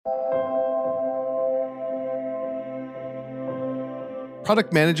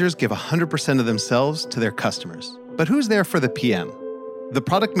Product managers give 100% of themselves to their customers. But who's there for the PM? The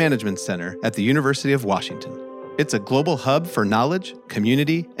Product Management Center at the University of Washington. It's a global hub for knowledge,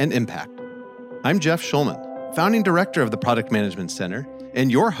 community, and impact. I'm Jeff Schulman, founding director of the Product Management Center,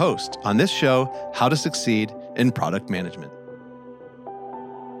 and your host on this show, How to Succeed in Product Management.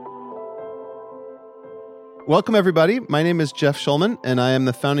 Welcome, everybody. My name is Jeff Schulman, and I am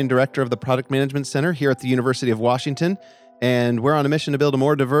the founding director of the Product Management Center here at the University of Washington. And we're on a mission to build a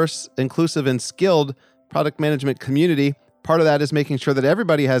more diverse, inclusive, and skilled product management community. Part of that is making sure that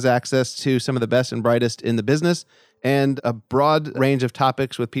everybody has access to some of the best and brightest in the business and a broad range of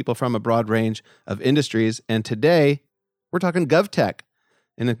topics with people from a broad range of industries. And today, we're talking GovTech.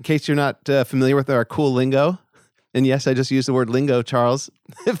 And in case you're not familiar with our cool lingo, and yes, I just used the word lingo, Charles,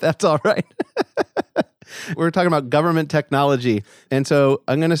 if that's all right. We're talking about government technology. And so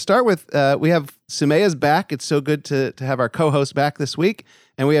I'm going to start with, we have Sumaya's back. It's so good to have our co-host back this week.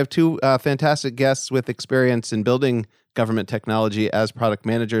 And we have two fantastic guests with experience in building government technology as product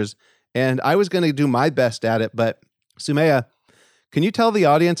managers. And I was going to do my best at it, but Sumaya, can you tell the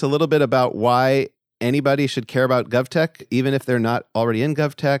audience a little bit about why anybody should care about GovTech, even if they're not already in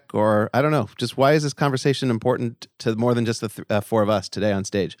GovTech? Or I don't know, just why is this conversation important to more than just the four of us today on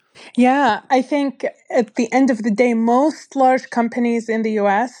stage? Yeah, I think at the end of the day, most large companies in the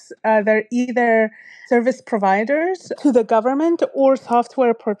US, they're either service providers to the government or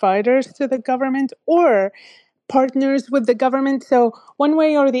software providers to the government or partners with the government. So one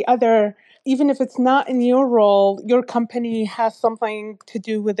way or the other, even if it's not in your role, your company has something to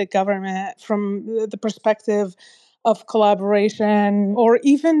do with the government from the perspective of collaboration or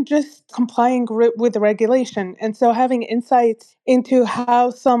even just complying with the regulation. And so having insights into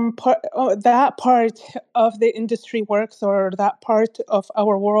how that part of the industry works or that part of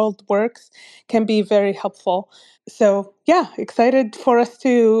our world works can be very helpful. So yeah, excited for us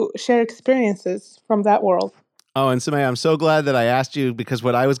to share experiences from that world. Oh, and Sumaya, I'm so glad that I asked you, because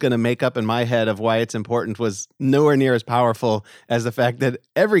what I was going to make up in my head of why it's important was nowhere near as powerful as the fact that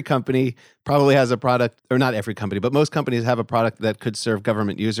every company probably has a product, or not every company, but most companies have a product that could serve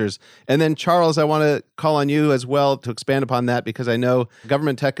government users. And then, Charles, I want to call on you as well to expand upon that, because I know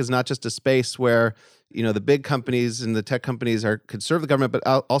government tech is not just a space where, you know, the big companies and the tech companies could serve the government, but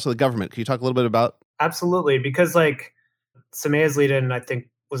also the government. Can you talk a little bit about? Absolutely, because like Sumaya's lead-in, I think,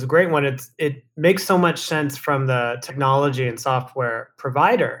 was a great one. It makes so much sense from the technology and software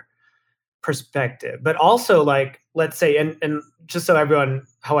provider perspective, but also like, let's say, and just so everyone,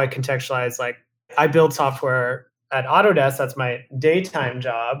 how I contextualize, like I build software at Autodesk, that's my daytime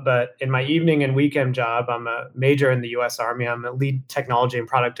job, but in my evening and weekend job, I'm a major in the US Army. I'm a lead technology and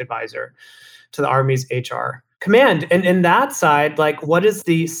product advisor to the Army's HR command. And in that side, like, what is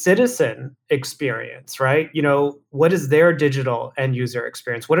the citizen experience, right? You know, what is their digital end user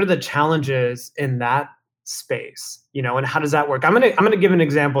experience? What are the challenges in that space? You know, and how does that work? I'm gonna give an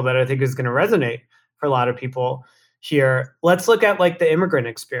example that I think is gonna resonate for a lot of people here. Let's look at like the immigrant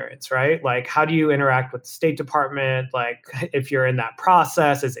experience, right? Like, how do you interact with the State Department? Like, if you're in that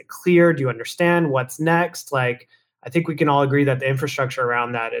process, is it clear? Do you understand what's next? Like, I think we can all agree that the infrastructure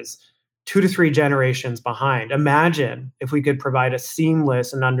around that is 2 to 3 generations behind. Imagine if we could provide a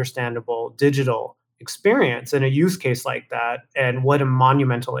seamless and understandable digital experience in a use case like that, and what a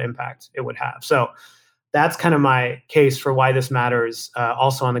monumental impact it would have. So that's kind of my case for why this matters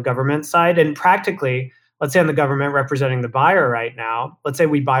also on the government side. And practically, let's say on the government representing the buyer right now, let's say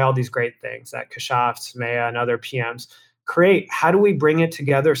we buy all these great things that Kashaf, Sumaya, and other PMs create. How do we bring it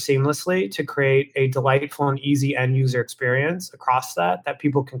together seamlessly to create a delightful and easy end user experience across that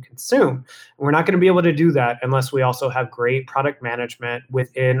people can consume? And we're not going to be able to do that unless we also have great product management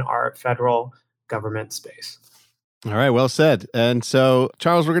within our federal government space. All right, well said. And so,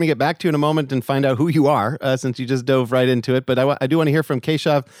 Charles, we're going to get back to you in a moment and find out who you are, since you just dove right into it. But I do want to hear from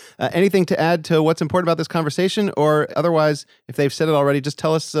Keshav. Anything to add to what's important about this conversation? Or otherwise, if they've said it already, just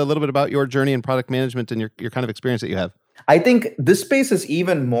tell us a little bit about your journey in product management and your kind of experience that you have. I think this space is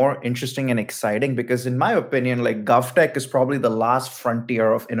even more interesting and exciting because, in my opinion, like GovTech is probably the last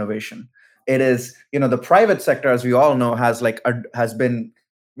frontier of innovation. It is, the private sector, as we all know, has been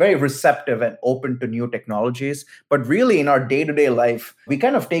very receptive and open to new technologies. But really, in our day-to-day life, we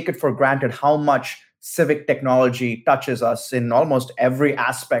kind of take it for granted how much civic technology touches us in almost every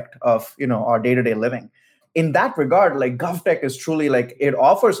aspect of, our day-to-day living. In that regard, like GovTech is truly like, it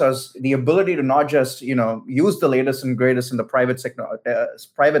offers us the ability to not just, use the latest and greatest in the private sector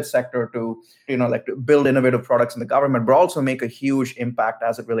to, to build innovative products in the government, but also make a huge impact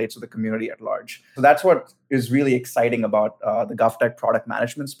as it relates to the community at large. So that's what, is really exciting about the GovTech product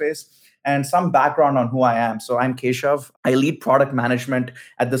management space. And some background on who I am. So I'm Keshav. I lead product management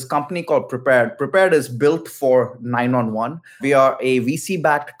at this company called Prepared. Prepared is built for 911. We are a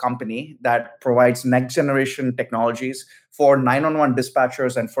VC-backed company that provides next-generation technologies for 911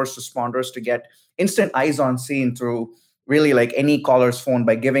 dispatchers and first responders to get instant eyes on scene through really like any caller's phone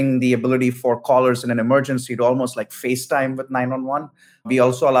by giving the ability for callers in an emergency to almost like FaceTime with 911. We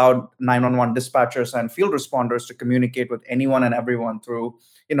also allowed 911 dispatchers and field responders to communicate with anyone and everyone through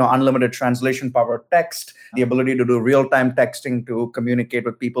unlimited translation powered text, the ability to do real-time texting to communicate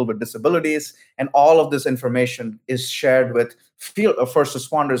with people with disabilities. And all of this information is shared with field first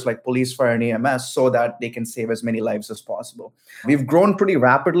responders like police, fire, and EMS so that they can save as many lives as possible. We've grown pretty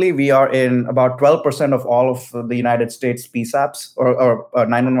rapidly. We are in about 12% of all of the United States PSAPs or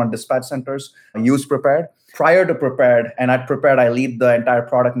 911 dispatch centers use Prepared. Prior to Prepared, and at Prepared, I lead the entire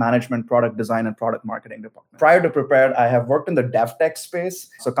product management, product design, and product marketing department. Prior to Prepared, I have worked in the GovTech space.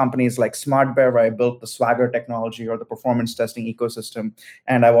 So companies like SmartBear, where I built the Swagger technology or the performance testing ecosystem.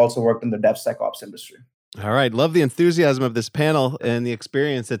 And I've also worked in the DevSecOps industry. All right. Love the enthusiasm of this panel and the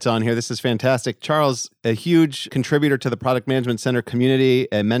experience that's on here. This is fantastic. Charles, a huge contributor to the Product Management Center community,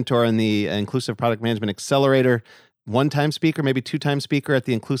 a mentor in the Inclusive Product Management Accelerator, one-time speaker, maybe two-time speaker at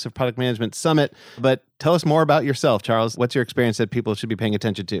the Inclusive Product Management Summit. But tell us more about yourself, Charles. What's your experience that people should be paying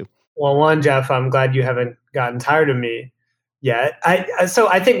attention to? Well, one, Jeff, I'm glad you haven't gotten tired of me yet. So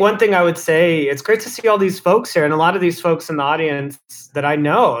I think one thing I would say, it's great to see all these folks here and a lot of these folks in the audience that I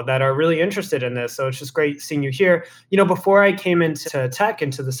know that are really interested in this. So it's just great seeing you here. Before I came into tech,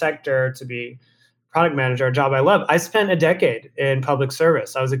 into the sector to be product manager, a job I love, I spent a decade in public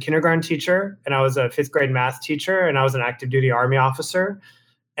service. I was a kindergarten teacher and I was a fifth grade math teacher and I was an active duty Army officer.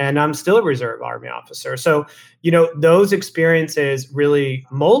 And I'm still a reserve Army officer. So, those experiences really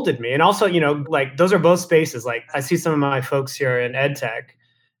molded me. And also, like those are both spaces. Like I see some of my folks here in ed tech,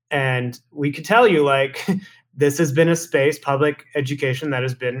 and we could tell you like this has been a space, public education, that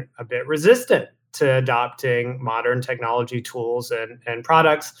has been a bit resistant to adopting modern technology tools and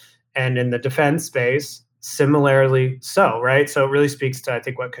products. And in the defense space, similarly so, right? So it really speaks to, I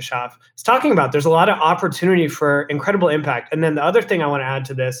think, what Keshav is talking about. There's a lot of opportunity for incredible impact. And then the other thing I want to add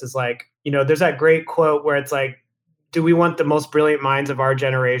to this is like, there's that great quote where it's like, do we want the most brilliant minds of our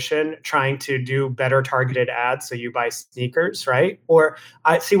generation trying to do better targeted ads so you buy sneakers, right? Or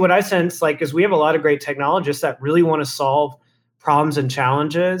I see what I sense like is we have a lot of great technologists that really want to solve problems and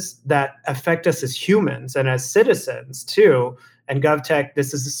challenges that affect us as humans and as citizens too. And GovTech,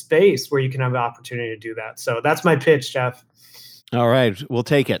 this is a space where you can have the opportunity to do that. So that's my pitch, Jeff. All right, we'll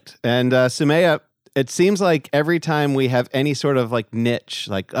take it. And Sumaya, it seems like every time we have any sort of like niche,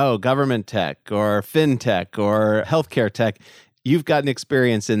 like, government tech or fintech or healthcare tech, you've got an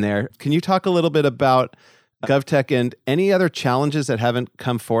experience in there. Can you talk a little bit about GovTech and any other challenges that haven't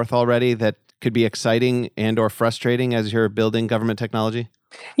come forth already that could be exciting and or frustrating as you're building government technology?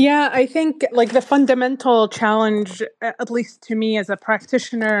 Yeah, I think like the fundamental challenge, at least to me as a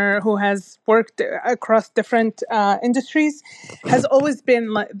practitioner who has worked across different industries, has always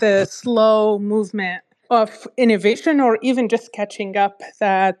been like the slow movement of innovation or even just catching up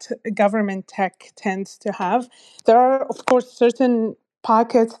that government tech tends to have. There are, of course, certain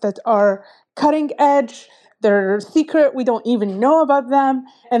pockets that are cutting edge. They're secret. We don't even know about them.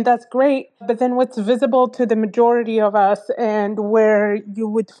 And that's great. But then what's visible to the majority of us and where you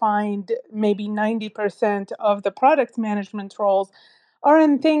would find maybe 90% of the product management roles are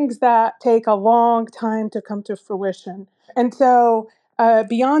in things that take a long time to come to fruition. And so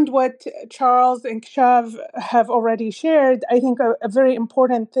beyond what Charles and Kshav have already shared, I think a very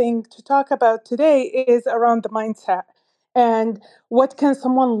important thing to talk about today is around the mindset. And what can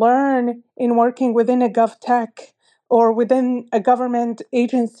someone learn in working within a GovTech or within a government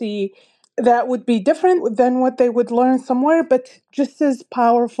agency that would be different than what they would learn somewhere, but just as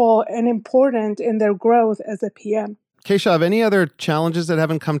powerful and important in their growth as a PM? Keshav, any other challenges that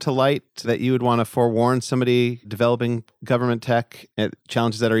haven't come to light that you would want to forewarn somebody developing government tech,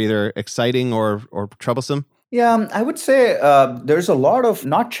 challenges that are either exciting or troublesome? Yeah, I would say there's a lot of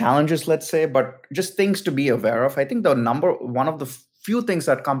not challenges, let's say, but just things to be aware of. I think one of the few things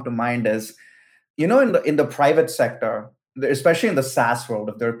that come to mind is, in the private sector, especially in the SaaS world,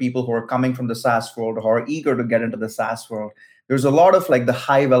 if there are people who are coming from the SaaS world or are eager to get into the SaaS world, there's a lot of like the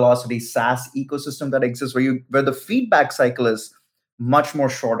high velocity SaaS ecosystem that exists where the feedback cycle is much more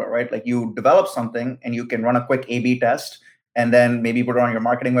shorter, right? Like you develop something and you can run a quick A/B test and then maybe put it on your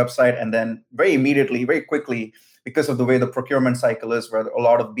marketing website. And then very immediately, very quickly, because of the way the procurement cycle is, where a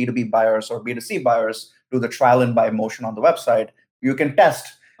lot of B2B buyers or B2C buyers do the trial and buy motion on the website, you can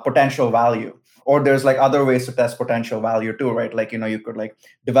test potential value. Or there's like other ways to test potential value too, right? Like, you could like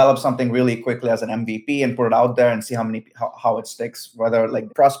develop something really quickly as an MVP and put it out there and see how it sticks, whether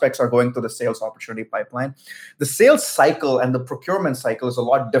like prospects are going through the sales opportunity pipeline. The sales cycle and the procurement cycle is a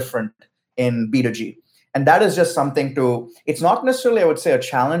lot different in B2G. And that is just something it's not necessarily, I would say, a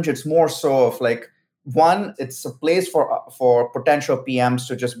challenge. It's more so of like, one, it's a place for potential PMs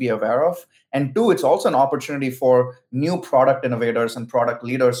to just be aware of. And two, it's also an opportunity for new product innovators and product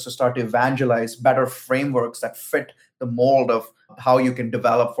leaders to start to evangelize better frameworks that fit the mold of how you can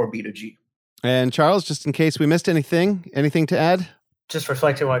develop for B2G. And Charles, just in case we missed anything to add? Just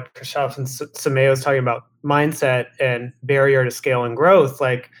reflecting what Kashav and Samaya was talking about, mindset and barrier to scale and growth.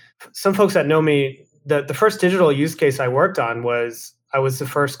 Like some folks that know me, the first digital use case I worked on I was the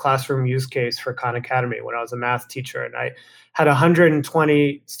first classroom use case for Khan Academy when I was a math teacher. And I had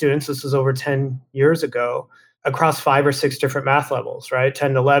 120 students, this was over 10 years ago, across 5 or 6 different math levels, right?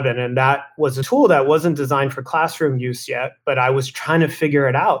 10 to 11. And that was a tool that wasn't designed for classroom use yet, but I was trying to figure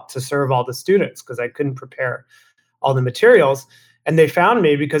it out to serve all the students because I couldn't prepare all the materials. And they found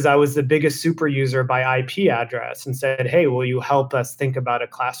me because I was the biggest super user by IP address and said, hey, will you help us think about a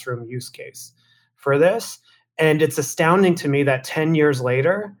classroom use case for this? And it's astounding to me that 10 years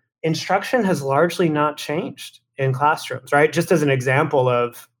later, instruction has largely not changed in classrooms, right? Just as an example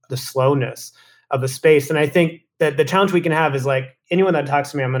of the slowness of a space. And I think that the challenge we can have is like anyone that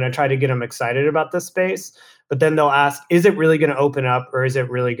talks to me, I'm going to try to get them excited about this space, but then they'll ask, is it really going to open up or is it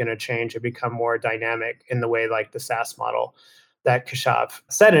really going to change and become more dynamic in the way like the SaaS model that Kashav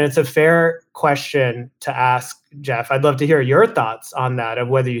said? And it's a fair question to ask, Jeff. I'd love to hear your thoughts on that, of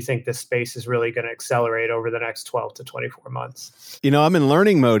whether you think this space is really going to accelerate over the next 12 to 24 months. I'm in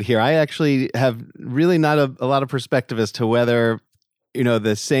learning mode here. I actually have really not a lot of perspective as to whether,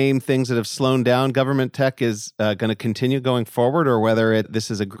 the same things that have slowed down government tech is going to continue going forward, or whether this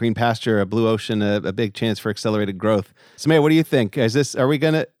is a green pasture, a blue ocean, a big chance for accelerated growth. Samaya, what do you think? Is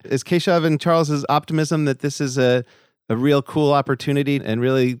Keshav and Charles's optimism that this is a real cool opportunity and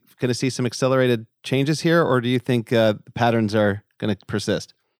really going to see some accelerated changes here? Or do you think the patterns are going to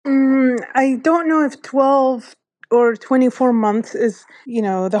persist? I don't know if 12 or 24 months is,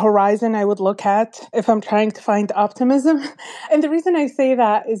 the horizon I would look at if I'm trying to find optimism. And the reason I say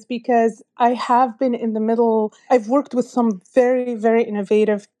that is because I have been in the middle. I've worked with some very, very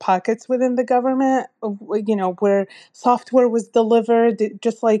innovative pockets within the government, where software was delivered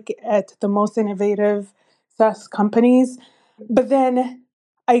just like at the most innovative SaaS companies. But then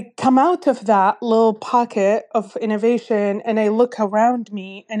I come out of that little pocket of innovation and I look around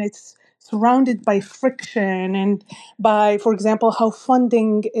me and it's surrounded by friction and by, for example, how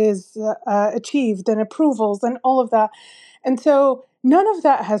funding is achieved and approvals and all of that. And so none of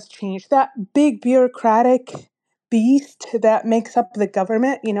that has changed. That big bureaucratic beast that makes up the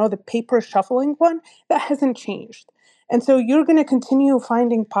government, the paper shuffling one, that hasn't changed. And so you're going to continue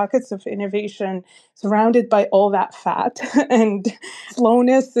finding pockets of innovation surrounded by all that fat and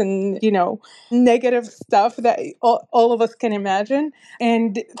slowness and, negative stuff that all of us can imagine.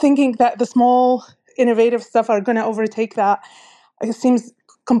 And thinking that the small innovative stuff are going to overtake that, it seems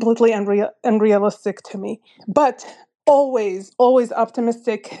completely unrealistic to me. But always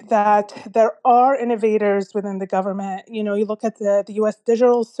optimistic that there are innovators within the government. You look at the U.S.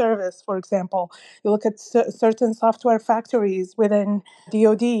 Digital Service, for example. You look at certain software factories within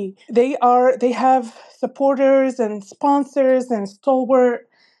DoD. They have supporters and sponsors and stalwart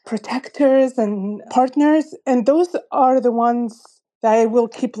protectors and partners, and those are the ones that I will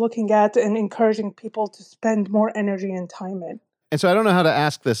keep looking at and encouraging people to spend more energy and time in. And so I don't know how to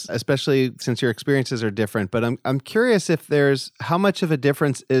ask this, especially since your experiences are different, but I'm curious if how much of a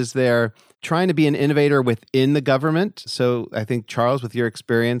difference is there trying to be an innovator within the government? So I think, Charles, with your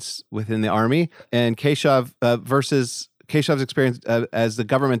experience within the Army, and Keshav versus Keshav's experience as the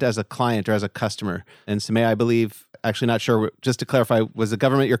government as a client or as a customer. And Samaya, I believe, actually not sure, just to clarify, was the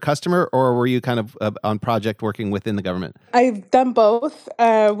government your customer or were you kind of on project working within the government? I've done both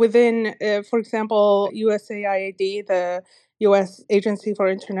within, for example, USAID, the U.S. Agency for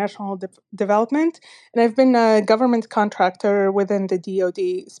International Development. And I've been a government contractor within the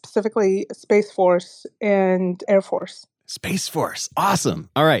DoD, specifically Space Force and Air Force. Space Force. Awesome.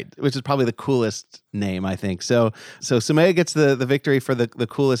 All right. Which is probably the coolest name, I think. So Samaya gets the victory for the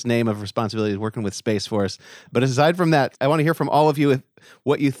coolest name of responsibility, working with Space Force. But aside from that, I want to hear from all of you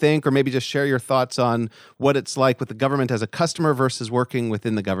what you think, or maybe just share your thoughts on what it's like with the government as a customer versus working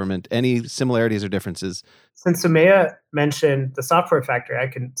within the government. Any similarities or differences? Since Samaya mentioned the software factory, I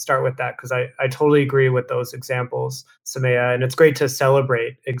can start with that because I totally agree with those examples, Samaya, and it's great to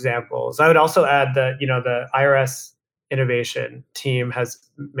celebrate examples. I would also add that, the IRS innovation team has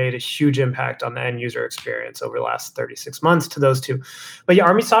made a huge impact on the end user experience over the last 36 months to those two. But yeah,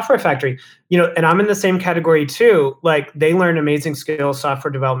 Army Software Factory, and I'm in the same category too. Like, they learn amazing skills,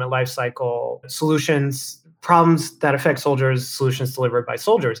 software development lifecycle, solutions, problems that affect soldiers, solutions delivered by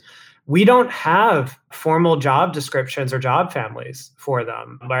soldiers. We don't have formal job descriptions or job families for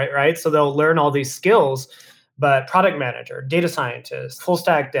them, right? So they'll learn all these skills, but product manager, data scientist, full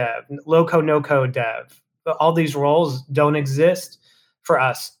stack dev, low code, no code dev, all these roles don't exist for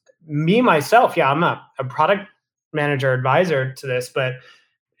us. Me, myself, yeah, I'm a product manager advisor to this, but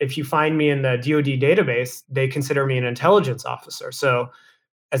if you find me in the DoD database, they consider me an intelligence officer. So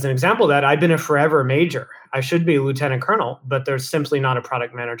as an example of that, I've been a forever major. I should be a lieutenant colonel, but there's simply not a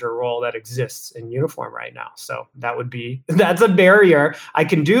product manager role that exists in uniform right now. So that's a barrier. I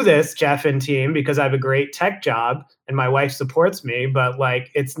can do this, Jeff and team, because I have a great tech job and my wife supports me, but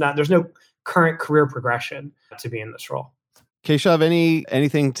there's no current career progression to be in this role. Keshav,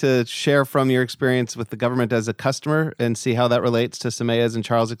 anything to share from your experience with the government as a customer and see how that relates to Samea's and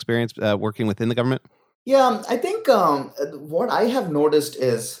Charles' experience working within the government? Yeah, I think what I have noticed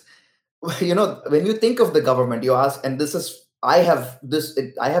is, when you think of the government, you ask, and I have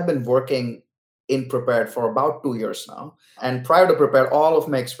been working in Prepared for about 2 years now. And prior to Prepared, all of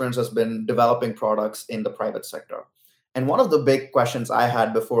my experience has been developing products in the private sector. And one of the big questions I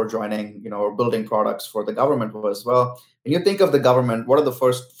had before joining, or building products for the government was, well, when you think of the government, what are the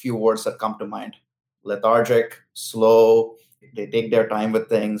first few words that come to mind? Lethargic, slow, they take their time with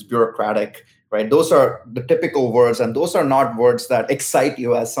things, bureaucratic, right? Those are the typical words, and those are not words that excite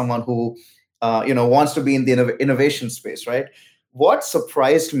you as someone who, wants to be in the innovation space, right? What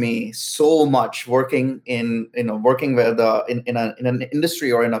surprised me so much working working with in an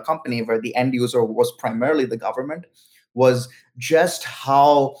industry or in a company where the end user was primarily the government was just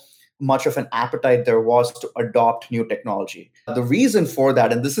how much of an appetite there was to adopt new technology. The reason for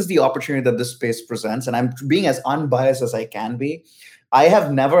that, and this is the opportunity that this space presents, and I'm being as unbiased as I can be, I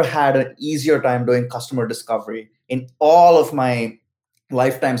have never had an easier time doing customer discovery in all of my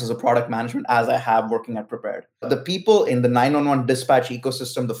lifetimes as a product management as I have working at Prepared. The people in the 911 dispatch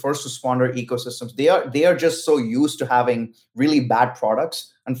ecosystem, the first responder ecosystems, they are just so used to having really bad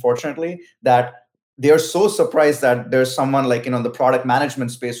products, unfortunately, that they are so surprised that there's someone like, the product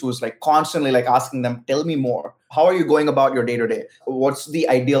management space who's like constantly like asking them, tell me more. How are you going about your day-to-day? What's the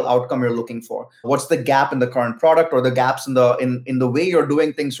ideal outcome you're looking for? What's the gap in the current product or the gaps in the way you're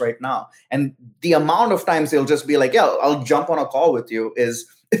doing things right now? And the amount of times they'll just be like, yeah, I'll jump on a call with you is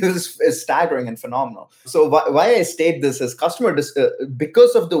staggering and phenomenal. So why I state this is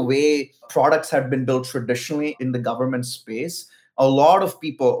because of the way products have been built traditionally in the government space, a lot of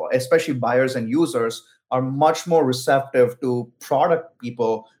people, especially buyers and users, are much more receptive to product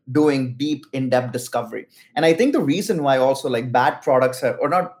people doing deep, in-depth discovery. And I think the reason why also like bad products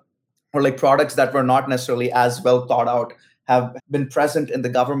or like products that were not necessarily as well thought out have been present in the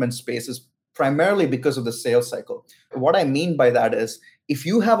government space is primarily because of the sales cycle. What I mean by that is, if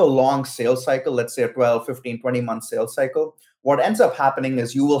you have a long sales cycle, let's say a 12, 15, 20-month sales cycle, what ends up happening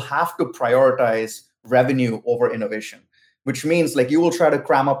is you will have to prioritize revenue over innovation, which means like you will try to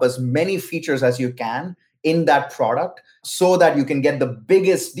cram up as many features as you can in that product so that you can get the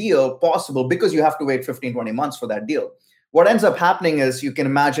biggest deal possible, because you have to wait 15, 20 months for that deal. What ends up happening is, you can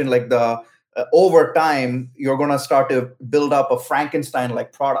imagine like over time, you're going to start to build up a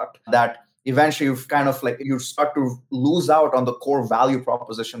Frankenstein-like product that eventually you start to lose out on the core value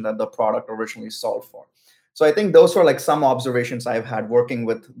proposition that the product originally solved for. So I think those are like some observations I've had working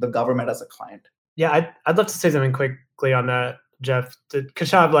with the government as a client. Yeah, I'd love to say something quickly on that, Jeff.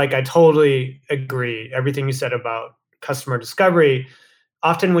 Keshav, I totally agree. Everything you said about customer discovery.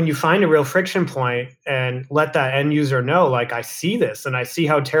 Often when you find a real friction point and let that end user know, I see this and I see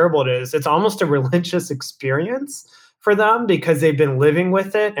how terrible it is, it's almost a religious experience for them, because they've been living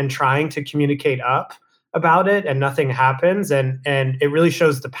with it and trying to communicate up about it and nothing happens. And it really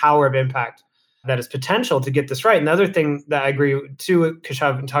shows the power of impact that is potential to get this right. Another thing that I agree too,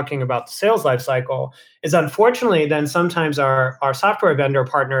 Keshav, in talking about the sales life cycle, is unfortunately then sometimes our software vendor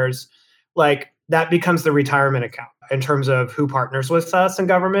partners, that becomes the retirement account in terms of who partners with us in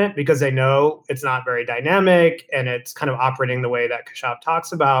government, because they know it's not very dynamic and it's kind of operating the way that Keshav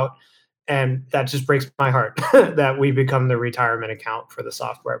talks about. And that just breaks my heart that we become the retirement account for the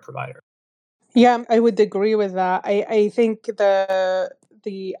software provider. Yeah, I would agree with that. I think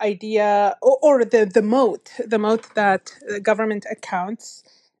the idea or the moat that government accounts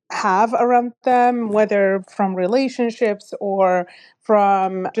have around them, whether from relationships or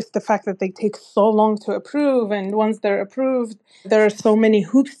from just the fact that they take so long to approve. And once they're approved, there are so many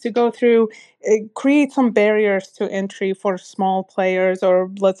hoops to go through. It creates some barriers to entry for small players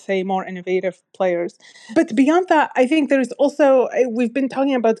or, let's say, more innovative players. But beyond that, I think there's also, we've been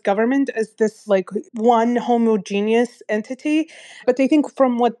talking about government as this like one homogeneous entity. But I think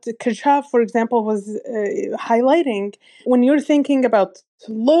from what Keshav, for example, was highlighting, when you're thinking about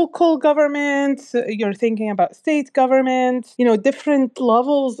local governments, you're thinking about state government, different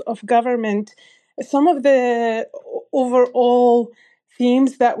levels of government, some of the overall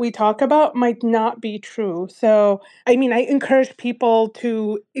themes that we talk about might not be true. So, I encourage people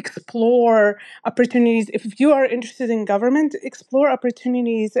to explore opportunities. If you are interested in government, explore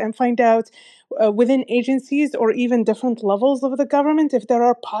opportunities and find out within agencies or even different levels of the government if there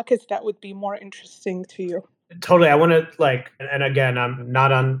are pockets that would be more interesting to you. Totally. I want to and again, I'm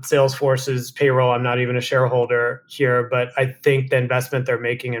not on Salesforce's payroll. I'm not even a shareholder here, but I think the investment they're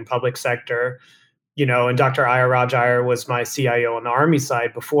making in public sector, and Dr. Iyer Raj Iyer was my CIO on the Army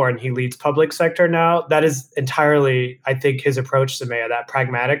side before, and he leads public sector now. That is entirely, I think, his approach to Maya, that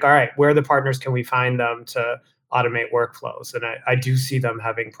pragmatic. All right, where are the partners? Can we find them to automate workflows? And I do see them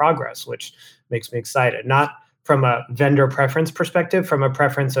having progress, which makes me excited. Not from a vendor preference perspective, from a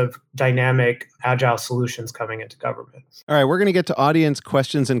preference of dynamic, agile solutions coming into government. All right, we're going to get to audience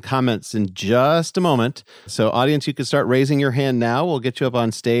questions and comments in just a moment. So audience, you can start raising your hand now. We'll get you up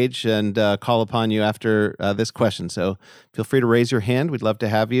on stage and call upon you after this question. So feel free to raise your hand. We'd love to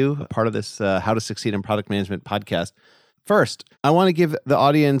have you a part of this How to Succeed in Product Management podcast. First, I want to give the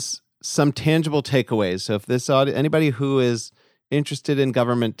audience some tangible takeaways. So if this anybody who is interested in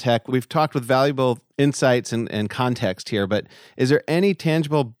government tech, we've talked with valuable insights and context here, but is there any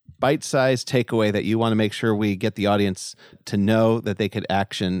tangible bite-sized takeaway that you want to make sure we get the audience to know that they could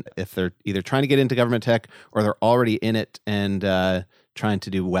action if they're either trying to get into government tech or they're already in it and trying to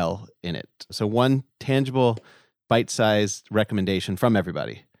do well in it? So one tangible bite-sized recommendation from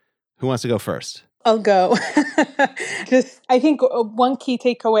everybody. Who wants to go first? I'll go. I think one key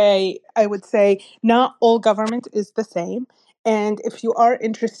takeaway, I would say, not all government is the same. And if you are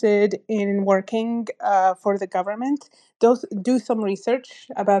interested in working for the government, do some research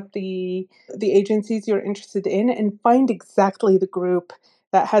about the agencies you're interested in and find exactly the group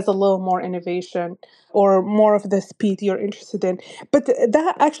that has a little more innovation or more of the speed you're interested in. But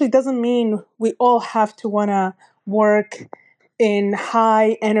that actually doesn't mean we all have to want to work in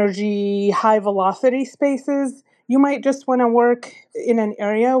high energy, high velocity spaces. You might just want to work in an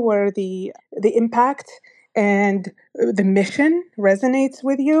area where the impact and the mission resonates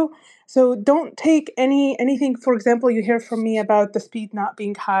with you. So don't take anything, for example, you hear from me about the speed not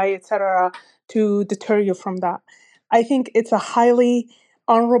being high, etc., to deter you from that. I think it's a highly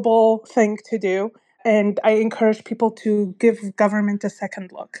honorable thing to do, and I encourage people to give government a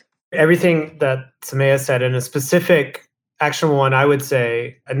second look. Everything that Samaya said, in a specific actionable one, I would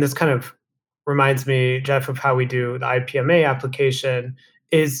say, and this kind of reminds me, Jeff, of how we do the IPMA application,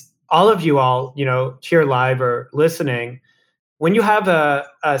 is all of you all, here live or listening, when you have a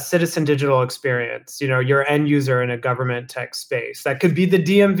citizen digital experience, you're end user in a government tech space, that could be the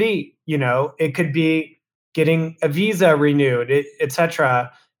DMV, it could be getting a visa renewed, et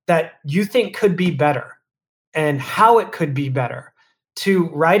cetera, that you think could be better and how it could be better, to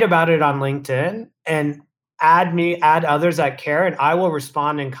write about it on LinkedIn and add others that care, and I will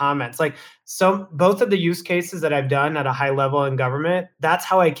respond in comments. Both of the use cases that I've done at a high level in government, that's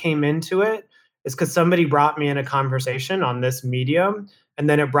how I came into it, is because somebody brought me in a conversation on this medium, and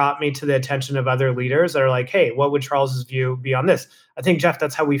then it brought me to the attention of other leaders that are like, hey, what would Charles's view be on this? I think, Jeff,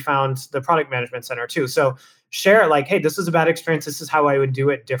 that's how we found the Product Management Center too. So share hey, this is a bad experience, this is how I would do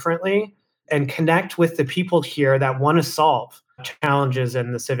it differently, and connect with the people here that want to solve challenges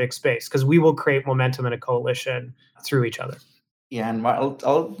in the civic space, because we will create momentum in a coalition through each other. Yeah, and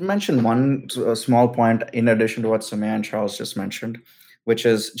I'll mention one small point in addition to what Samaya and Charles just mentioned, which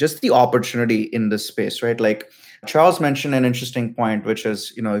is just the opportunity in this space, right? Like Charles mentioned an interesting point, which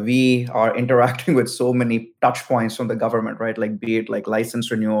is, we are interacting with so many touch points from the government, right? Like be it like license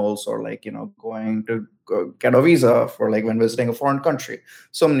renewals or going to get a visa for when visiting a foreign country,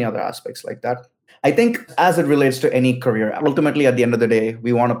 so many other aspects like that. I think as it relates to any career, ultimately at the end of the day,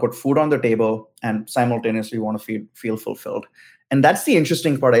 we want to put food on the table and simultaneously want to feel fulfilled. And that's the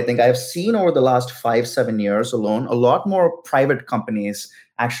interesting part. I think I've seen over the last 5-7 years alone, a lot more private companies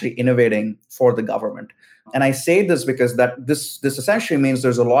actually innovating for the government. And I say this because that this essentially means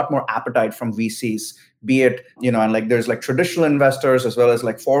there's a lot more appetite from VCs, be it, and like there's like traditional investors as well as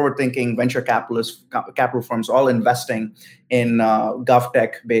like forward thinking venture capital firms all investing in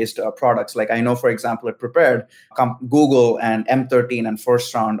GovTech based products. Like I know, for example, at Prepared, Google and M13 and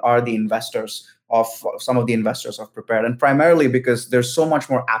First Round are the investors of some of the investors of Prepared, and primarily because there's so much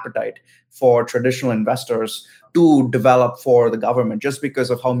more appetite for traditional investors to develop for the government just because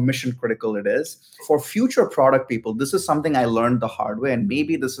of how mission critical it is. For future product people, this is something I learned the hard way, and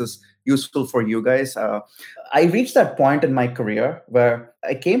maybe this is useful for you guys. I reached that point in my career where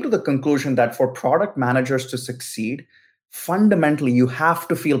I came to the conclusion that for product managers to succeed, fundamentally, you have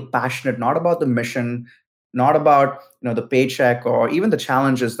to feel passionate, not about the mission, not about the paycheck or even the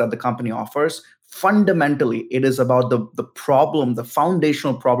challenges that the company offers. Fundamentally, it is about the problem, the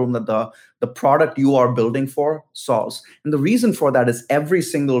foundational problem that the product you are building for solves. And the reason for that is every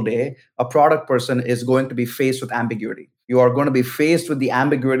single day, a product person is going to be faced with ambiguity. You are going to be faced with the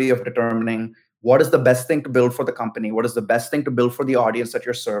ambiguity of determining what is the best thing to build for the company, what is the best thing to build for the audience that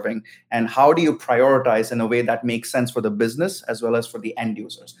you're serving, and how do you prioritize in a way that makes sense for the business as well as for the end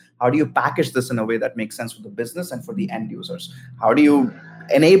users? How do you package this in a way that makes sense for the business and for the end users? How do you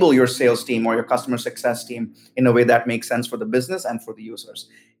enable your sales team or your customer success team in a way that makes sense for the business and for the users?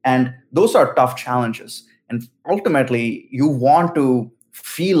 And those are tough challenges. And ultimately, you want to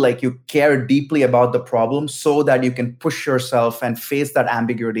feel like you care deeply about the problem so that you can push yourself and face that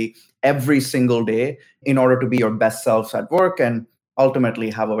ambiguity every single day in order to be your best selves at work and ultimately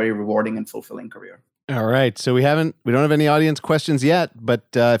have a very rewarding and fulfilling career. All right. So we don't have any audience questions yet, but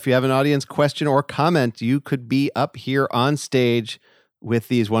if you have an audience question or comment, you could be up here on stage with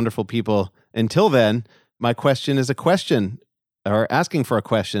these wonderful people. Until then, my question is a question, or asking for a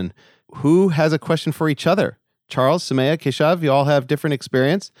question. Who has a question for each other? Charles, Sumaya, Keshav, you all have different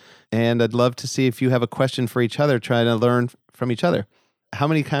experience, and I'd love to see if you have a question for each other, trying to learn from each other. How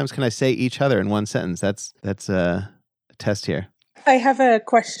many times can I say each other in one sentence? That's a test here. I have a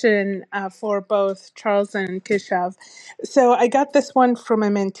question for both Charles and Keshav. So I got this one from a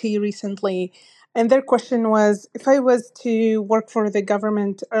mentee recently, and their question was, if I was to work for the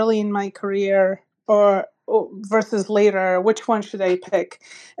government early in my career or versus later, which one should I pick?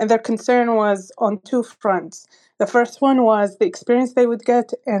 And their concern was on two fronts. The first one was the experience they would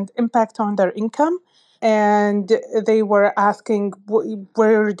get and impact on their income. And they were asking,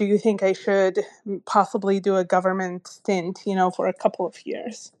 where do you think I should possibly do a government stint, for a couple of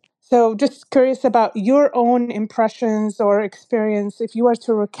years? So just curious about your own impressions or experience, if you were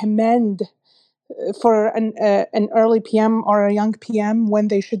to recommend for an early PM or a young PM when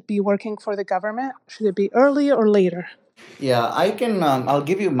they should be working for the government. Should it be early or later? Yeah, I can. I'll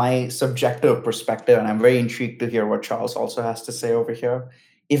give you my subjective perspective, and I'm very intrigued to hear what Charles also has to say over here.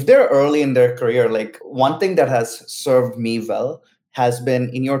 If they're early in their career, like one thing that has served me well has been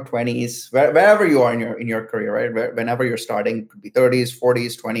in your 20s, wherever you are in your career, right? Whenever you're starting, could be 30s,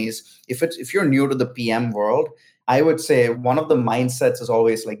 40s, 20s. If you're new to the PM world, I would say one of the mindsets is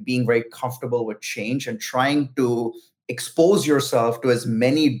always like being very comfortable with change and trying to expose yourself to as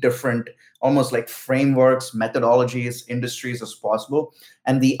many different almost like frameworks, methodologies, industries as possible.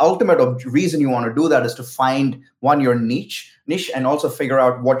 And the ultimate reason you want to do that is to find your niche, and also figure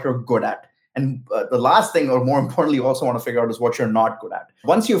out what you're good at. And the last thing, or more importantly, you also want to figure out is what you're not good at.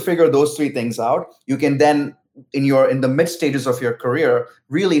 Once you figure those three things out, you can then, in the mid stages of your career,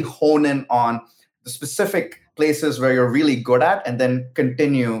 really hone in on the specific places where you're really good at, and then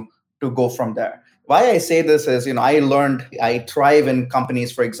continue to go from there. Why I say this is, I thrive in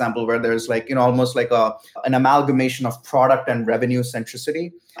companies, for example, where there's like, almost like an amalgamation of product and revenue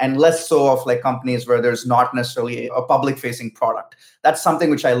centricity, and less so of like companies where there's not necessarily a public facing product. That's something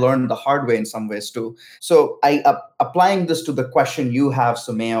which I learned the hard way in some ways too. So applying this to the question you have,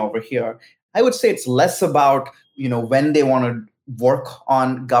 Sumaya, over here, I would say it's less about, when they want to work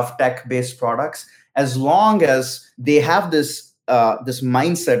on GovTech based products, as long as they have this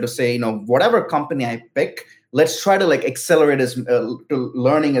mindset to say, whatever company I pick, let's try to like accelerate to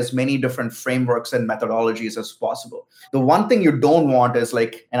learning as many different frameworks and methodologies as possible. The one thing you don't want is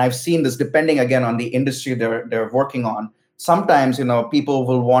like, and I've seen this depending again on the industry they're working on. Sometimes, people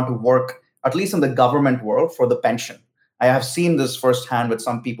will want to work, at least in the government world, for the pension. I have seen this firsthand with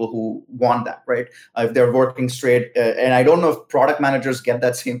some people who want that, right? If they're working straight, and I don't know if product managers get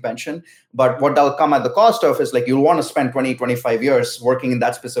that same pension, but what they'll come at the cost of is like, you'll want to spend 20, 25 years working in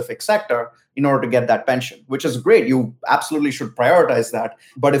that specific sector in order to get that pension, which is great. You absolutely should prioritize that.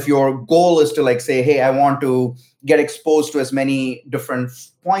 But if your goal is to like say, hey, I want to get exposed to as many different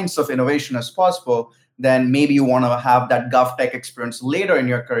points of innovation as possible, then maybe you want to have that GovTech experience later in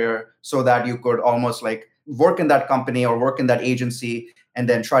your career so that you could almost like work in that company or work in that agency and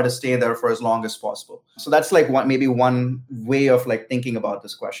then try to stay there for as long as possible. So that's like maybe one way of like thinking about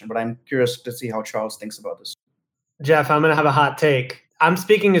this question, but I'm curious to see how Charles thinks about this. Jeff, I'm going to have a hot take. I'm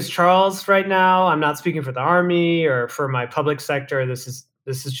speaking as Charles right now. I'm not speaking for the Army or for my public sector. This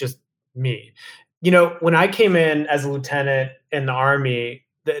is just me. When I came in as a lieutenant in the Army,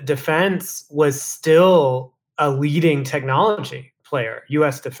 the defense was still a leading technology player,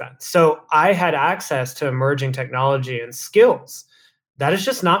 US defense. So I had access to emerging technology and skills. That is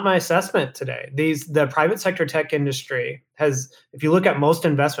just not my assessment today. The private sector tech industry has, if you look at most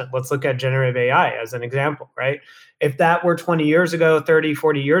investment, let's look at generative AI as an example, right? If that were 20 years ago, 30,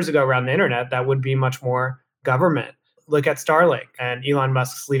 40 years ago around the internet, that would be much more government. Look at Starlink and Elon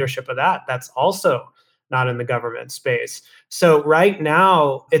Musk's leadership of that. That's also not in the government space. So right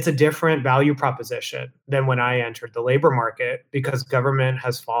now, it's a different value proposition than when I entered the labor market because government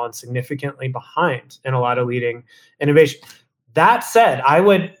has fallen significantly behind in a lot of leading innovation. That said,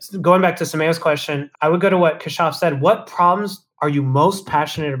 going back to Sumaya's question, I would go to what Kashaf said. What problems are you most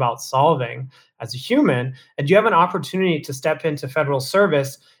passionate about solving as a human? And do you have an opportunity to step into federal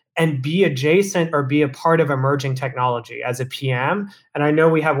service and be adjacent or be a part of emerging technology as a PM? And I know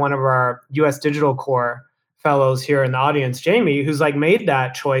we have one of our US Digital Corps fellows here in the audience, Jamie, who's like made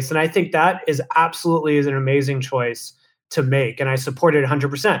that choice. And I think that is absolutely an amazing choice to make. And I support it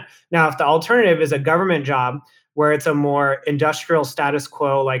 100%. Now, if the alternative is a government job, where it's a more industrial status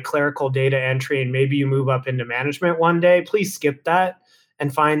quo, like clerical data entry, and maybe you move up into management one day, please skip that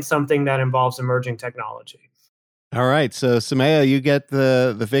and find something that involves emerging technology. All right. So, Sumaya, you get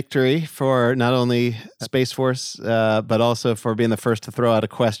the victory for not only Space Force, but also for being the first to throw out a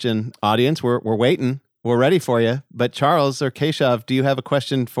question. Audience, we're waiting. We're ready for you. But Charles or Keshav, do you have a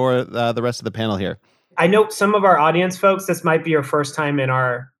question for the rest of the panel here? I know some of our audience folks, this might be your first time in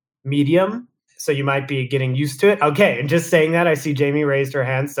our medium. So you might be getting used to it. Okay, and just saying that, I see Jamie raised her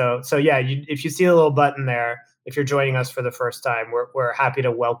hand. So yeah, if you see a little button there, if you're joining us for the first time, we're happy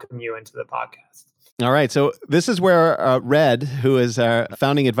to welcome you into the podcast. All right, so this is where Red, who is our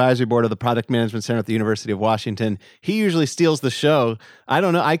founding advisory board of the Product Management Center at the University of Washington, he usually steals the show. I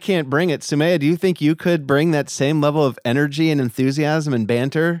don't know, I can't bring it. Sumaya, do you think you could bring that same level of energy and enthusiasm and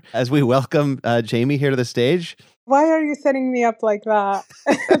banter as we welcome Jamie here to the stage? Why are you setting me up like that?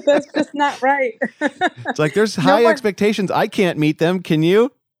 That's just not right. It's like there's high expectations. I can't meet them. Can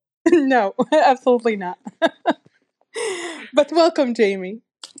you? No, absolutely not. But welcome, Jamie.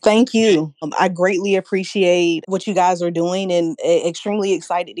 Thank you. I greatly appreciate what you guys are doing and extremely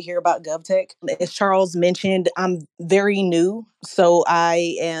excited to hear about GovTech. As Charles mentioned, I'm very new, so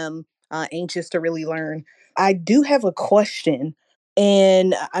I am anxious to really learn. I do have a question.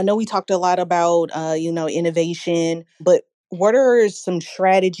 And I know we talked a lot about, innovation, but what are some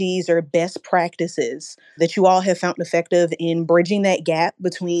strategies or best practices that you all have found effective in bridging that gap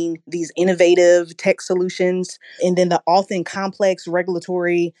between these innovative tech solutions and then the often complex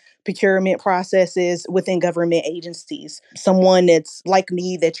regulatory procurement processes within government agencies? Someone that's like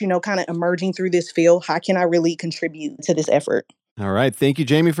me that's, kind of emerging through this field, how can I really contribute to this effort? All right. Thank you,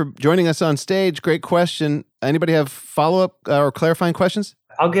 Jamie, for joining us on stage. Great question. Anybody have follow-up or clarifying questions?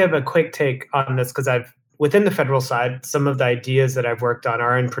 I'll give a quick take on this because within the federal side, some of the ideas that I've worked on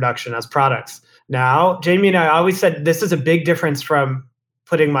are in production as products. Now, Jamie and I always said this is a big difference from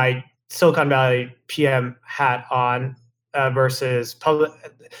putting my Silicon Valley PM hat on versus public.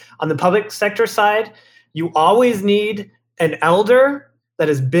 On the public sector side, you always need an elder that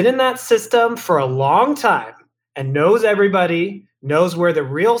has been in that system for a long time and knows everybody, knows where the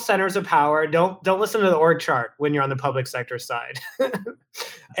real centers of power. Don't listen to the org chart when you're on the public sector side.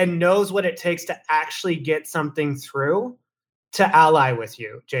 And knows what it takes to actually get something through to ally with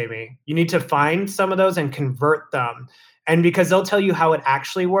you, Jamie. You need to find some of those and convert them. And because they'll tell you how it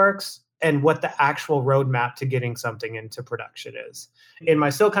actually works and what the actual roadmap to getting something into production is. In my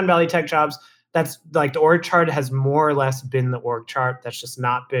Silicon Valley tech jobs, that's like the org chart has more or less been the org chart. That's just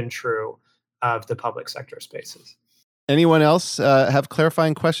not been true of the public sector spaces. Anyone else have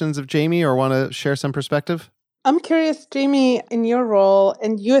clarifying questions of Jamie or want to share some perspective? I'm curious, Jamie, in your role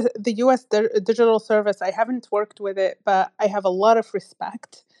in the U.S. Digital Service, I haven't worked with it, but I have a lot of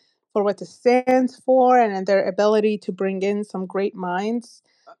respect for what it stands for and their ability to bring in some great minds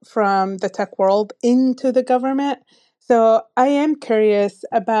from the tech world into the government. So I am curious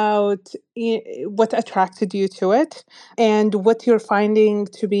about what attracted you to it and what you're finding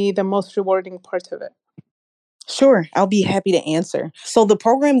to be the most rewarding part of it. Sure, I'll be happy to answer. So the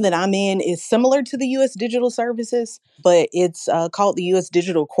program that I'm in is similar to the U.S. Digital Services, but it's called the U.S.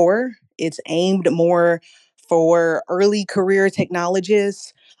 Digital Corps. It's aimed more for early career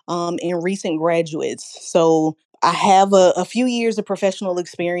technologists and recent graduates. So I have a few years of professional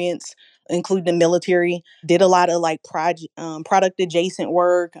experience, including the military. Did a lot of like product adjacent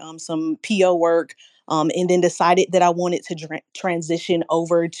work, some PO work, and then decided that I wanted to transition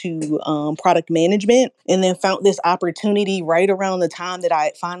over to product management, and then found this opportunity right around the time that I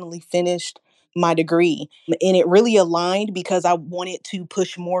had finally finished my degree. And it really aligned because I wanted to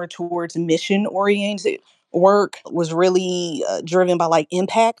push more towards mission oriented work, was really driven by like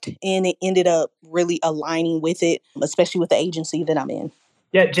impact, and it ended up really aligning with it, especially with the agency that I'm in.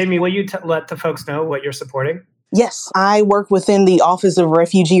 Yeah, Jamie, will you let the folks know what you're supporting? Yes, I work within the Office of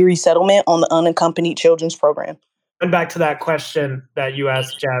Refugee Resettlement on the Unaccompanied Children's Program. And back to that question that you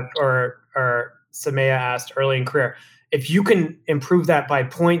asked Jeff or Samaya asked early in career, if you can improve that by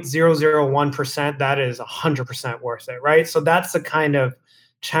 0.001%, that is 100% worth it, right? So that's the kind of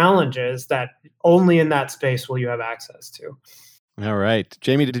challenges that only in that space will you have access to. All right.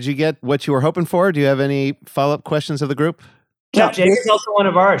 Jamie, did you get what you were hoping for? Do you have any follow-up questions of the group? Yeah, Jamie's also one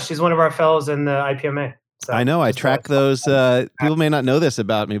of ours. She's one of our fellows in the IPMA. So I know. I track those. People may not know this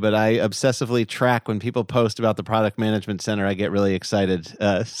about me, but I obsessively track when people post about the Product Management Center. I get really excited.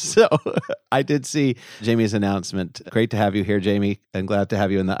 So I did see Jamie's announcement. Great to have you here, Jamie, and glad to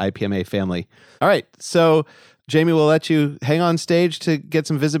have you in the IPMA family. All right. So Jamie, we'll let you hang on stage to get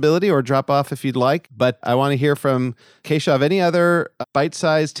some visibility or drop off if you'd like. But I want to hear from Keshav. Any other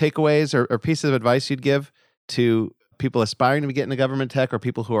bite-sized takeaways or pieces of advice you'd give to people aspiring to get into government tech or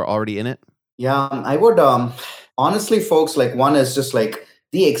people who are already in it? Yeah, I would honestly, folks, like one is just like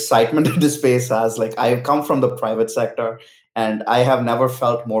the excitement that this space has. Like I've come from the private sector and I have never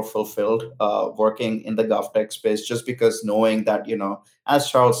felt more fulfilled working in the GovTech space, just because knowing that, as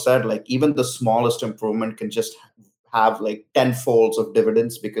Charles said, like even the smallest improvement can just have like tenfolds of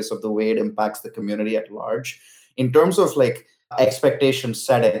dividends because of the way it impacts the community at large. In terms of like expectation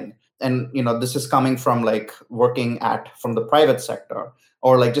setting, and this is coming from like working from the private sector,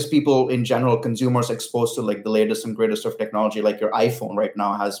 or like just people in general, consumers exposed to like the latest and greatest of technology. Like your iPhone right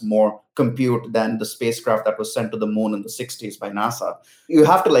now has more compute than the spacecraft that was sent to the moon in the 60s by NASA. You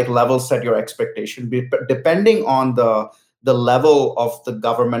have to like level set your expectation depending on the level of the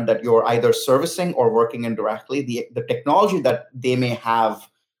government that you're either servicing or working in directly. The technology that they may have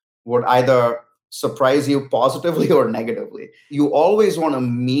would either surprise you positively or negatively. You always want to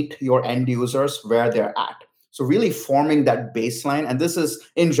meet your end users where they're at. So really forming that baseline, and this is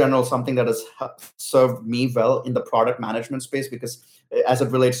in general something that has served me well in the product management space, because as it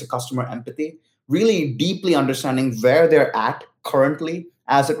relates to customer empathy, really deeply understanding where they're at currently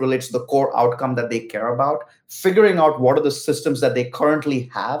as it relates to the core outcome that they care about, figuring out what are the systems that they currently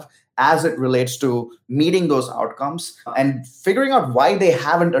have as it relates to meeting those outcomes, and figuring out why they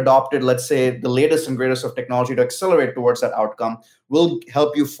haven't adopted, let's say, the latest and greatest of technology to accelerate towards that outcome will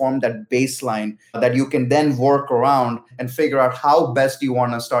help you form that baseline that you can then work around and figure out how best you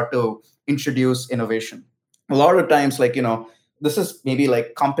want to start to introduce innovation. A lot of times, like, this is maybe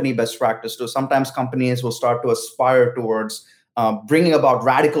like company best practice too. Sometimes companies will start to aspire towards bringing about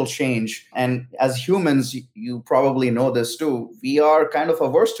radical change. And as humans, you probably know this too, we are kind of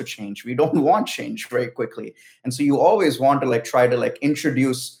averse to change. We don't want change very quickly. And so you always want to like try to like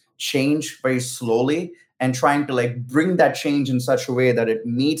introduce change very slowly and trying to like bring that change in such a way that it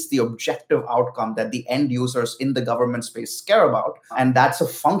meets the objective outcome that the end users in the government space care about. And that's a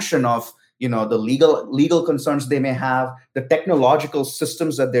function of the legal concerns they may have, the technological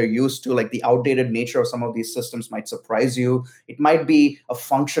systems that they're used to, like the outdated nature of some of these systems might surprise you. It might be a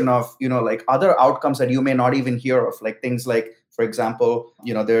function of, like other outcomes that you may not even hear of, like things like, for example,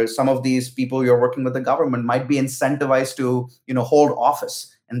 there's some of these people you're working with the government might be incentivized to, hold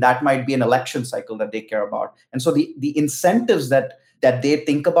office. And that might be an election cycle that they care about. And so the incentives that they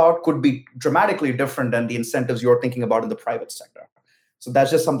think about could be dramatically different than the incentives you're thinking about in the private sector. So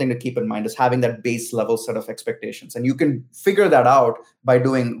that's just something to keep in mind, is having that base level set of expectations. And you can figure that out by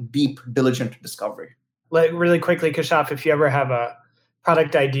doing deep, diligent discovery. Like really quickly, Keshav, if you ever have a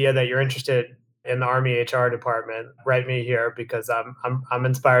product idea that you're interested in the Army HR department, write me here, because I'm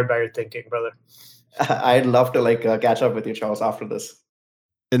inspired by your thinking, brother. I'd love to catch up with you, Charles, after this.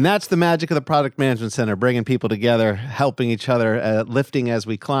 And that's the magic of the Product Management Center, bringing people together, helping each other, lifting as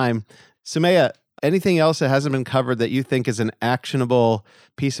we climb. Samaya, anything else that hasn't been covered that you think is an actionable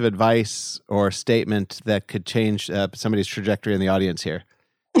piece of advice or statement that could change somebody's trajectory in the audience here?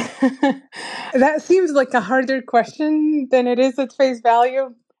 That seems like a harder question than it is at face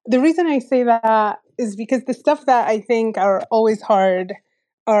value. The reason I say that is because the stuff that I think are always hard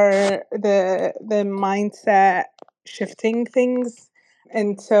are the mindset shifting things.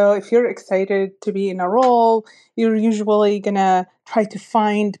 And so if you're excited to be in a role, you're usually going to try to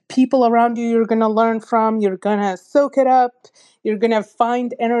find people around you you're going to learn from. You're going to soak it up. You're going to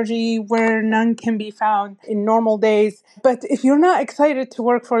find energy where none can be found in normal days. But if you're not excited to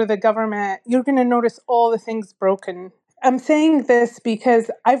work for the government, you're going to notice all the things broken. I'm saying this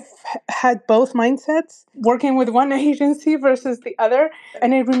because I've had both mindsets, working with one agency versus the other.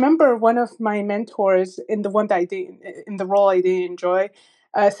 And I remember one of my mentors in the one that I did, in the role I didn't enjoy,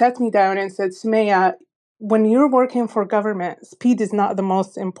 sat me down and said, Sumaya, when you're working for government, speed is not the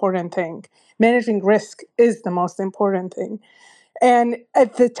most important thing. Managing risk is the most important thing. And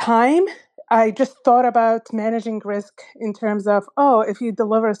at the time, I just thought about managing risk in terms of, oh, if you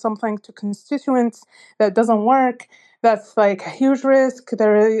deliver something to constituents that doesn't work, that's like a huge risk.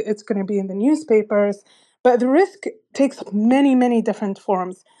 It's going to be in the newspapers. But the risk takes many, many different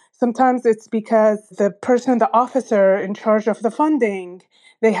forms. Sometimes it's because the officer in charge of the funding,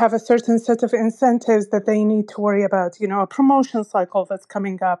 they have a certain set of incentives that they need to worry about, a promotion cycle that's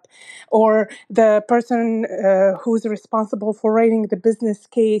coming up, or the person who's responsible for writing the business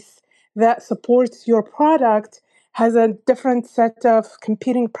case that supports your product has a different set of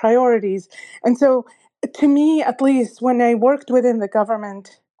competing priorities. And so, to me, at least, when I worked within the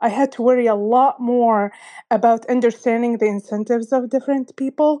government, I had to worry a lot more about understanding the incentives of different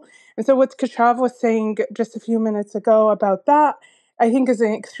people. And so, what Kashav was saying just a few minutes ago about that, I think is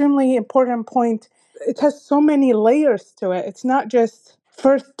an extremely important point. It has so many layers to it. It's not just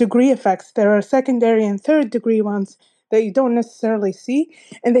first degree effects, there are secondary and third degree ones that you don't necessarily see,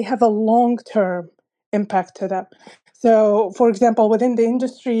 and they have a long term impact to them. So, for example, within the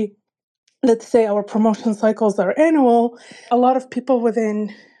industry, let's say our promotion cycles are annual, a lot of people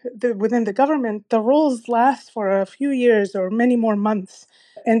within the government, the roles last for a few years or many more months.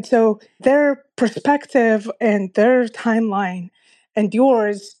 And so their perspective and their timeline and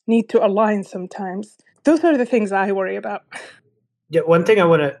yours need to align sometimes. Those are the things I worry about. Yeah, one thing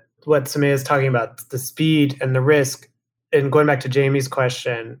what Sumaya is talking about, the speed and the risk, and going back to Jamie's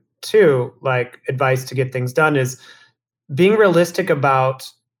question too, like advice to get things done, is being realistic about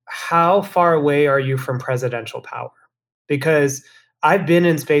how far away are you from presidential power? Because I've been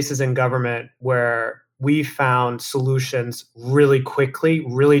in spaces in government where we found solutions really quickly,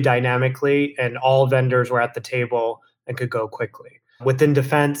 really dynamically, and all vendors were at the table and could go quickly. Within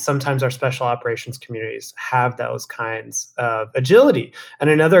defense, sometimes our special operations communities have those kinds of agility. And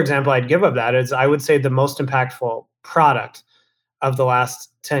another example I'd give of that is, I would say the most impactful product of the last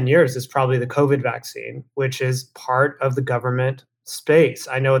 10 years is probably the COVID vaccine, which is part of the government space.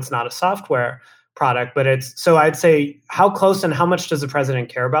 I know it's not a software product, but so I'd say, how close and how much does the president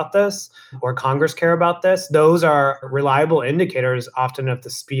care about this, or Congress care about this? Those are reliable indicators often of the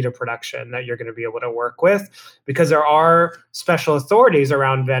speed of production that you're going to be able to work with, because there are special authorities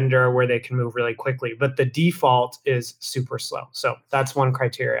around vendor where they can move really quickly, but the default is super slow. So that's one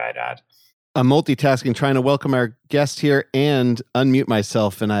criteria I'd add. I'm multitasking, trying to welcome our guest here and unmute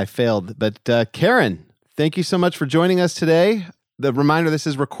myself, and I failed. But Karen, thank you so much for joining us today. The reminder, this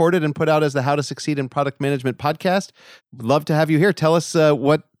is recorded and put out as the How to Succeed in Product Management podcast. Would love to have you here. Tell us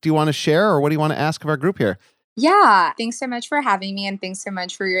what do you want to share, or what do you want to ask of our group here? Yeah, thanks so much for having me, and thanks so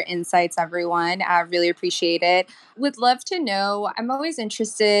much for your insights, everyone. I really appreciate it. Would love to know, I'm always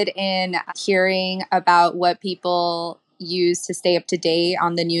interested in hearing about what people use to stay up to date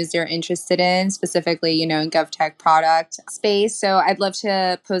on the news they're interested in, specifically, in GovTech product space. So I'd love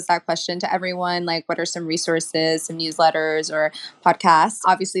to pose that question to everyone. Like, what are some resources, some newsletters or podcasts?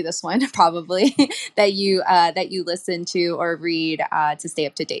 Obviously, this one probably that you listen to or read to stay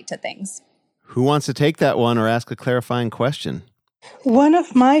up to date to things. Who wants to take that one or ask a clarifying question? One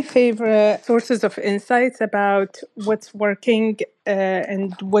of my favorite sources of insights about what's working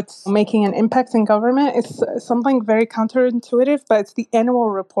and what's making an impact in government is something very counterintuitive, but it's the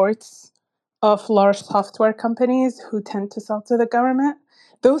annual reports of large software companies who tend to sell to the government.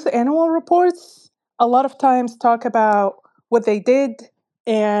 Those annual reports a lot of times talk about what they did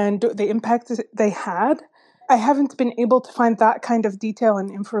and the impact they had. I haven't been able to find that kind of detail and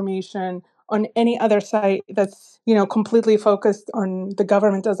information on any other site that's completely focused on the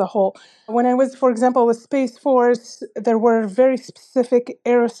government as a whole. When I was, for example, with Space Force, there were very specific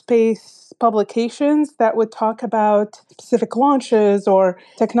aerospace publications that would talk about specific launches or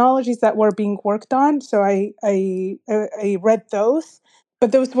technologies that were being worked on. So I read those,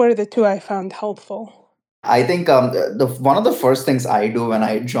 but those were the two I found helpful. I think one of the first things I do when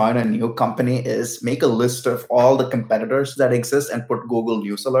I join a new company is make a list of all the competitors that exist and put Google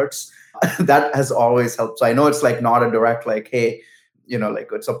News alerts. That has always helped. So I know it's like not a direct like, hey, like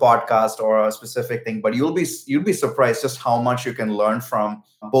it's a podcast or a specific thing, but you'll be surprised just how much you can learn from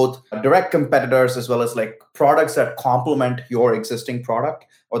both direct competitors as well as like products that complement your existing product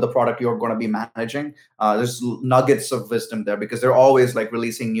or the product you're going to be managing. There's nuggets of wisdom there because they're always like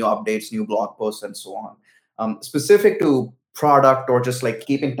releasing new updates, new blog posts, and so on. Specific to product or just like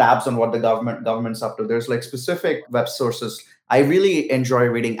keeping tabs on what the government's up to, there's like specific web sources. I really enjoy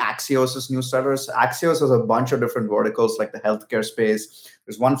reading Axios's newsletters. Axios has a bunch of different verticals like the healthcare space.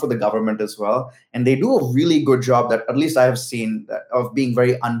 There's one for the government as well. And they do a really good job that at least I have seen of being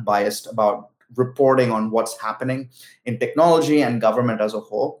very unbiased about reporting on what's happening in technology and government as a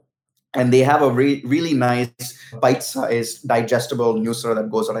whole. And they have a really nice bite-sized digestible newsletter that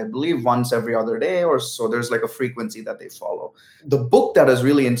goes out, I believe, once every other day or so. There's like a frequency that they follow. The book that has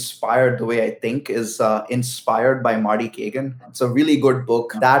really inspired the way I think is Inspired by Marty Kagan. It's a really good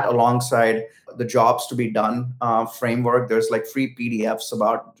book. That alongside the Jobs to Be Done framework, there's like free PDFs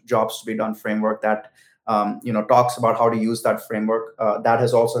about Jobs to Be Done framework that talks about how to use that framework. That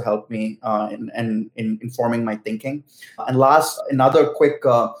has also helped me in informing my thinking. And last, another quick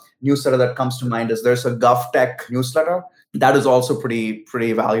newsletter that comes to mind is there's a GovTech newsletter. That is also pretty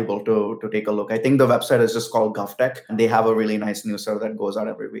valuable to take a look. I think the website is just called GovTech, and they have a really nice newsletter that goes out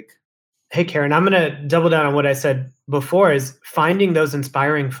every week. Hey, Karen, I'm going to double down on what I said before is finding those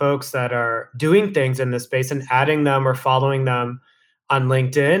inspiring folks that are doing things in this space and adding them or following them on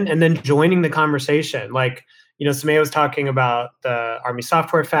LinkedIn and then joining the conversation. Like, Sumaya was talking about the Army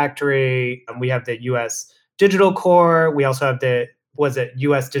Software Factory. We have the U.S. Digital Corps. We also have the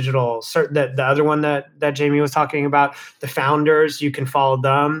U.S. Digital, the other one that Jamie was talking about, the founders. You can follow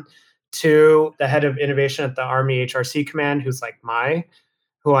them. To the head of innovation at the Army HRC Command,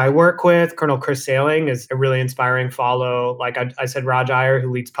 who I work with, Colonel Chris Sailing, is a really inspiring follow. Like I said, Raj Iyer,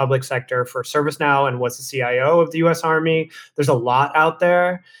 who leads public sector for ServiceNow and was the CIO of the U.S. Army. There's a lot out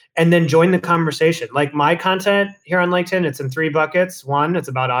there. And then join the conversation. Like my content here on LinkedIn, it's in 3 buckets. 1, it's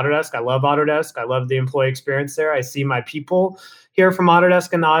about Autodesk. I love Autodesk. I love the employee experience there. I see my people here from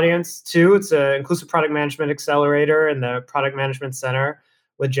Autodesk in the audience. 2, it's an inclusive product management accelerator in the product management center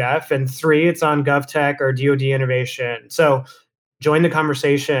with Jeff. And 3, it's on GovTech or DoD innovation. So join the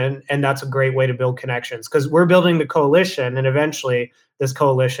conversation, and that's a great way to build connections because we're building the coalition, and eventually this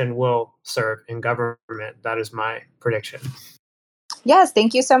coalition will serve in government. That is my prediction. Yes,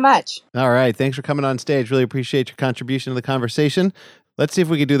 thank you so much. All right. Thanks for coming on stage. Really appreciate your contribution to the conversation. Let's see if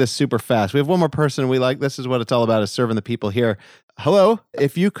we can do this super fast. We have one more person we like. This is what it's all about, is serving the people here. Hello.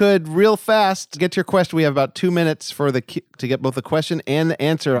 If you could real fast get your question. We have about 2 minutes to get both the question and the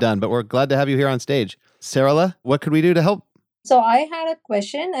answer done, but we're glad to have you here on stage. Sarala, what could we do to help? So I had a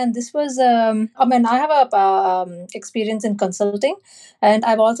question, and this was, I have a experience in consulting, and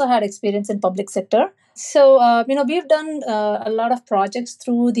I've also had experience in public sector. So, we've done a lot of projects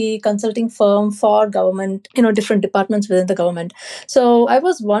through the consulting firm for government, different departments within the government. So I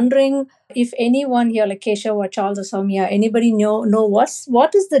was wondering if anyone here, like Keshav or Charles or Soumya, anybody know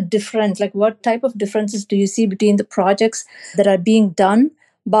what is the difference? Like, what type of differences do you see between the projects that are being done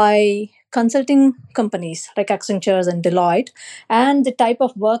by consulting companies like Accenture and Deloitte, and the type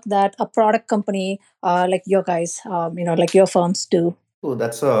of work that a product company like your guys, like your firms do? Oh,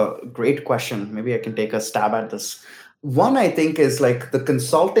 that's a great question. Maybe I can take a stab at this. One, I think, is like the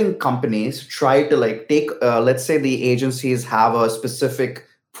consulting companies try to like take, let's say the agencies have a specific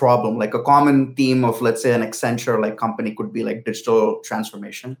problem, like a common theme of, let's say, an Accenture like company could be like digital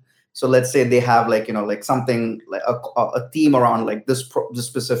transformation. So let's say they have like, like something like a theme around like this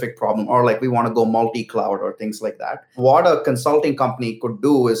specific problem, or like we want to go multi-cloud or things like that. What a consulting company could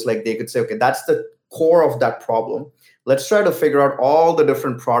do is like they could say, okay, that's the core of that problem. Let's try to figure out all the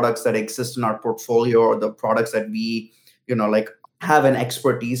different products that exist in our portfolio or the products that we, like have an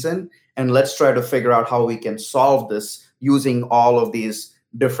expertise in. And let's try to figure out how we can solve this using all of these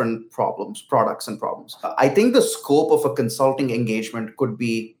different products and problems. I think the scope of a consulting engagement could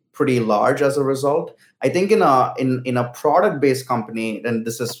be pretty large as a result. I think in a product-based company, and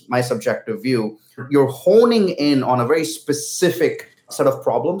this is my subjective view, you're honing in on a very specific set of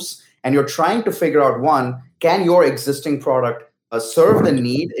problems, and you're trying to figure out, one, can your existing product serve the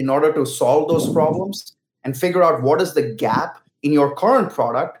need in order to solve those problems, and figure out what is the gap in your current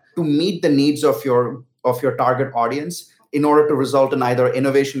product to meet the needs of your target audience in order to result in either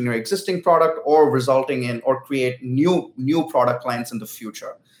innovation in your existing product or resulting in or create new product lines in the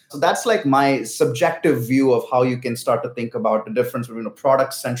future. So that's like my subjective view of how you can start to think about the difference between a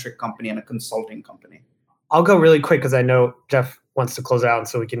product-centric company and a consulting company. I'll go really quick because I know Jeff wants to close out,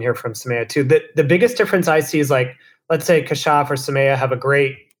 so we can hear from Sumaya too. The biggest difference I see is like, let's say Keshav or Sumaya have a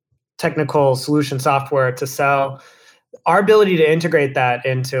great technical solution software to sell. our ability to integrate that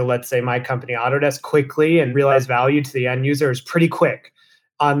into, let's say, my company, Autodesk, quickly and realize value to the end user is pretty quick.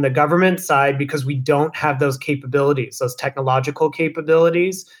 On the government side, because we don't have those capabilities, those technological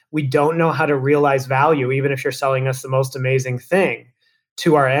capabilities, we don't know how to realize value, even if you're selling us the most amazing thing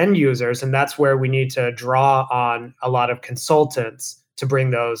to our end users. And that's where we need to draw on a lot of consultants to bring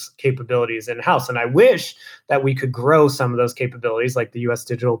those capabilities in-house. And I wish that we could grow some of those capabilities like the US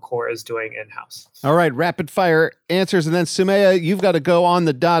Digital Core is doing in-house. All right, rapid fire answers. And then Sumaya, you've got to go on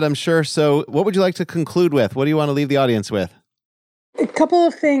the dot, I'm sure. So what would you like to conclude with? What do you want to leave the audience with? A couple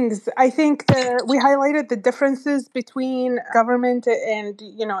of things. I think we highlighted the differences between government and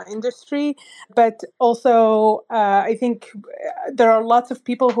industry, but also I think there are lots of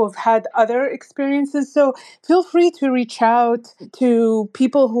people who have had other experiences. So feel free to reach out to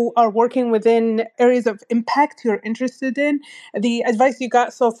people who are working within areas of impact you're interested in. The advice you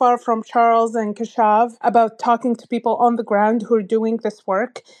got so far from Charles and Keshav about talking to people on the ground who are doing this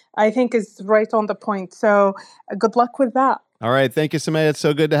work, I think is right on the point. So good luck with that. All right. Thank you, Sumaya. It's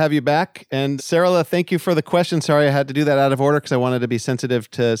so good to have you back. And Sarala, thank you for the question. Sorry, I had to do that out of order because I wanted to be sensitive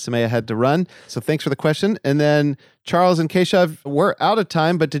to Sumaya had to run. So thanks for the question. And then Charles and Keshav, we're out of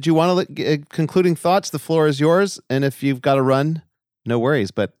time, but did you want to concluding thoughts? The floor is yours. And if you've got to run, no worries.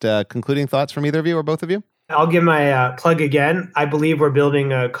 But concluding thoughts from either of you or both of you? I'll give my plug again. I believe we're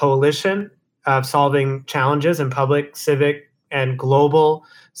building a coalition of solving challenges in public, civic, and global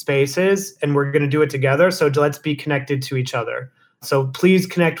spaces, and we're going to do it together. So let's be connected to each other. So please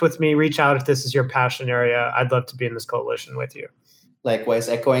connect with me, reach out if this is your passion area. I'd love to be in this coalition with you. Likewise,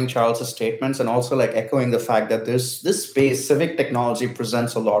 echoing Charles's statements and also echoing the fact that this space, civic technology,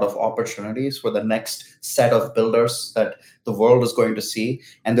 presents a lot of opportunities for the next set of builders that the world is going to see.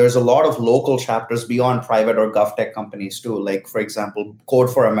 And there's a lot of local chapters beyond private or GovTech companies too. Like, for example,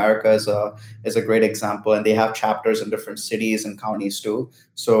 Code for America is a great example, and they have chapters in different cities and counties too.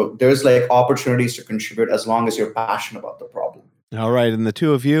 So there's opportunities to contribute as long as you're passionate about the problem. All right. And the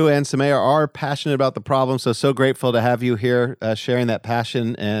two of you and Sumaya are passionate about the problem. So grateful to have you here sharing that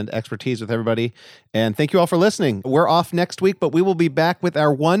passion and expertise with everybody. And thank you all for listening. We're off next week, but we will be back with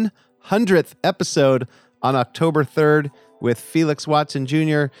our 100th episode on October 3rd with Felix Watson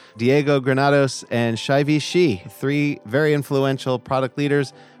Jr., Diego Granados, and Shivy Shi, three very influential product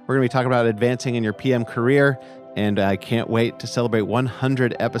leaders. We're going to be talking about advancing in your PM career. And I can't wait to celebrate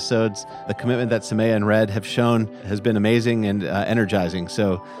 100 episodes. The commitment that Sumaya and Red have shown has been amazing and energizing.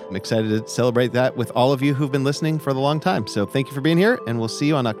 So I'm excited to celebrate that with all of you who've been listening for the long time. So thank you for being here, and we'll see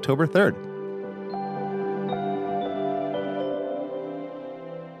you on October 3rd.